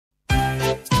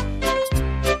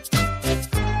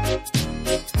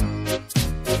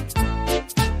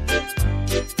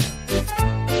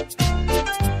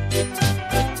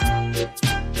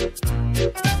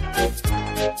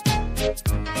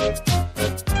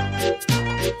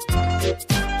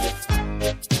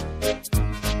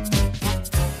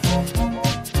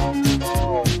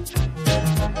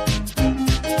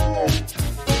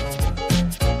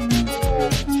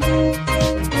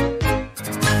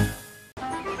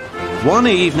One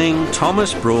evening,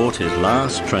 Thomas brought his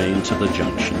last train to the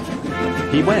junction.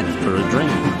 He went for a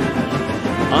drink.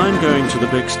 "I'm going to the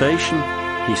big station,"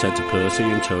 he said to Percy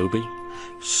and Toby.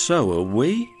 "So are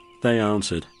we," they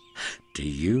answered. "Do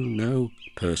you know,"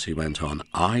 Percy went on,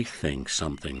 "I think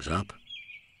something's up."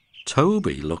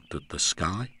 Toby looked at the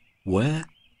sky. "Where?"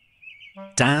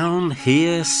 "Down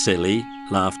here, silly,"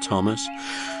 laughed Thomas.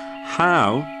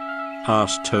 "How,"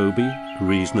 asked Toby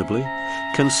reasonably,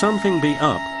 "can something be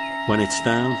up when it's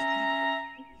down?"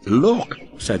 "Look,"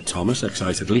 said Thomas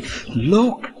excitedly.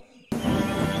 "Look."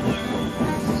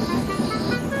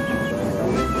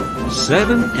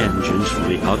 7 engines from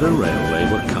the other railway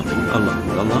were coming along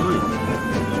the line.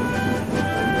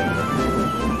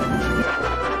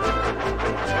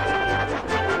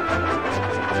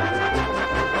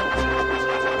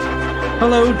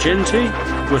 "Hello, Ginty,"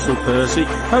 whistled Percy.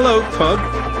 "Hello, Pug."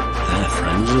 "They're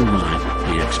friends of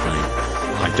mine," he explained.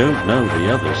 "I don't know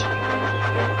the others."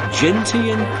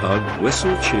 Ginty and Pug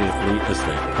whistled cheerfully as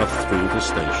they puffed through the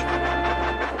station.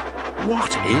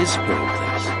 "What is all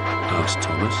this?" asked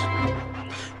Thomas.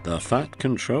 "The Fat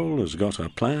Controller's got a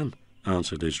plan,"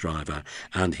 answered his driver,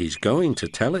 "and he's going to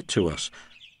tell it to us.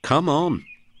 Come on."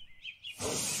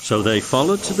 So they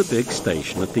followed to the big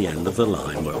station at the end of the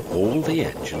line where all the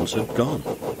engines had gone.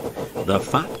 The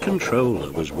Fat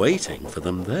Controller was waiting for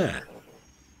them there.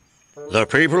 "The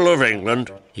people of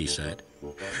England," he said,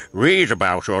 "read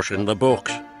about us in the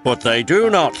books, but they do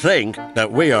not think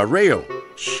that we are real."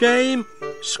 "Shame,"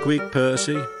 squeaked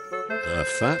Percy. The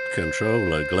Fat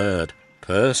Controller glared.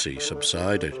 Percy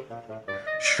subsided.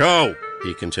 "So,"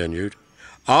 he continued,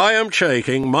 "I am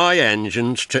taking my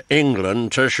engines to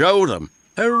England to show them."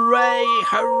 "Hooray,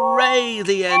 hooray,"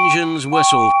 the engines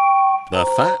whistled. The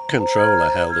Fat Controller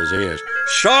held his ears.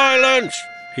 "Silence!"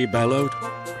 he bellowed.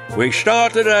 "We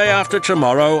start the day after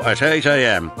tomorrow at 8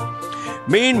 a.m.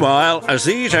 Meanwhile, as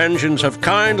these engines have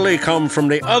kindly come from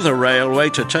the other railway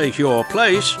to take your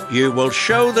place, you will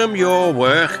show them your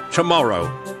work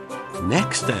tomorrow."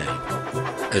 Next day,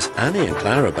 as Annie and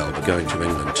Clarabel were going to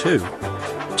England too,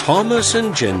 Thomas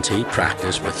and Ginty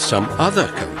practiced with some other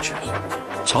coaches.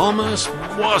 Thomas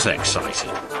was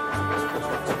excited.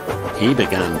 He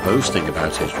began boasting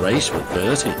about his race with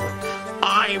Bertie.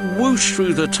 "I whooshed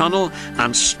through the tunnel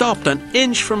and stopped an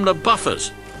inch from the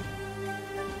buffers.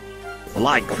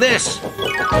 Like this."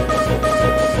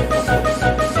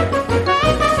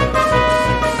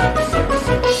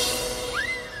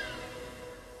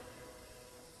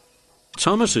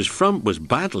 Thomas's front was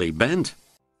badly bent.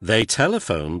 They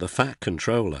telephoned the Fat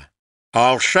Controller.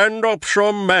 "I'll send up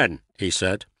some men," he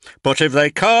said, "but if they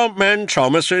can't mend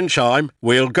Thomas in time,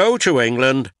 we'll go to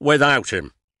England without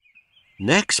him."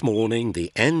 Next morning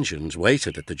the engines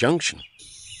waited at the junction.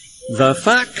 The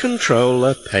Fat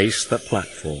Controller paced the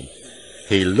platform.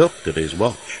 He looked at his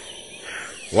watch.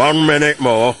 "1 minute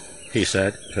more," he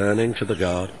said, turning to the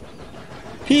guard.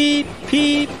 "Peep,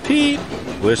 peep, peep,"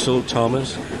 whistled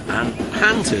Thomas, and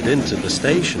panted into the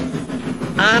station.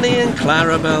 Annie and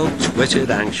Clarabel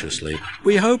twittered anxiously.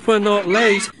 "We hope we're not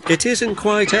late. It isn't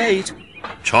quite 8.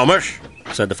 "Thomas,"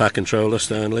 said the Fat Controller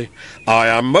sternly, "I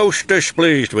am most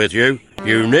displeased with you.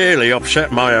 You nearly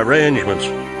upset my arrangements."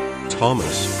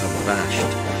 Thomas,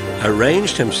 abashed,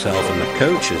 arranged himself and the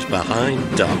coaches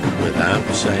behind Duck without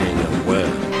saying a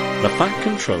word. The Fat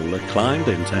Controller climbed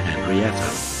into Henrietta.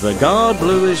 The guard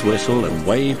blew his whistle and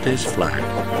waved his flag.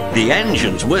 The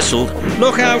engines whistled,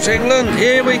 "Look out, England,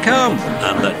 here we come!"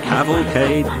 and the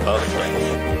cavalcade puffed off.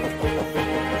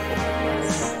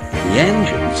 The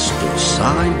engines stood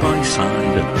side by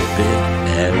side in a big,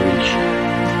 airy shed.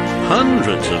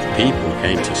 Hundreds of people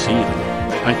came to see them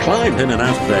and climbed in and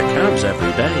out of their cabs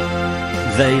every day.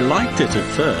 They liked it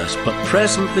at first, but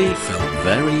presently felt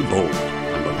very bored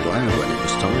and were glad when it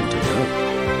was time to go.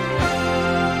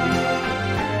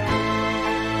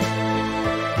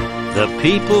 The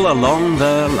people along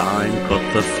their line put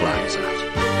the flags out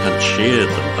and cheered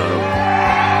them home.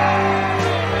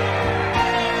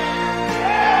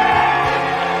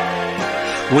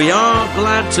 "We are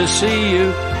glad to see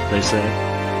you," they said.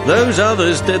 "Those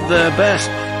others did their best,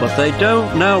 but they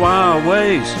don't know our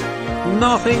ways.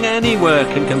 Nothing anywhere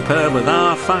can compare with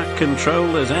our Fat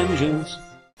Controller's engines."